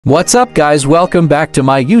What's up guys, welcome back to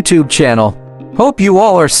my YouTube channel. Hope you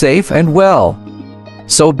all are safe and well.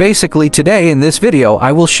 So basically today in this video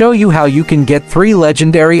I will show you how you can get 3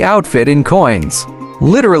 legendary outfit in coins.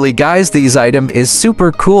 Literally guys, these item is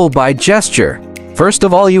super cool by gesture. First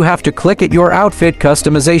of all, you have to click at your outfit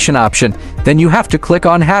customization option, then you have to click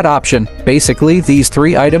on hat option. Basically these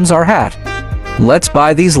 3 items are hat. Let's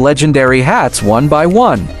buy these legendary hats one by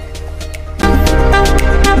one.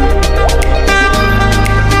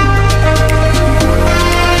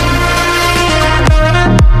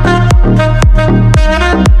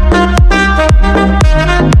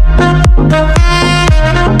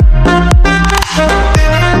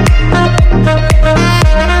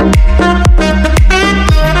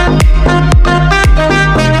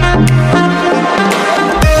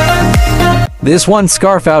 This one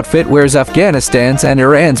scarf outfit wears Afghanistan's and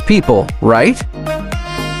Iran's people, right?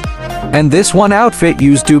 And this one outfit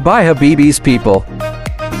used Dubai Habibi's people.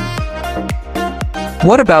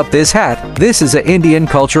 What about this hat? This is an Indian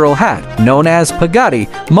cultural hat, known as Pagadi.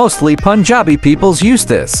 Mostly Punjabi peoples use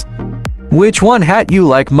this. Which one hat you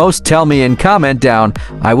like most? Tell me in comment down.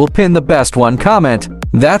 I will pin the best one comment.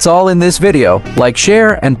 That's all in this video. Like,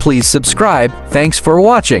 share, and please subscribe. Thanks for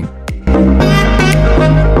watching.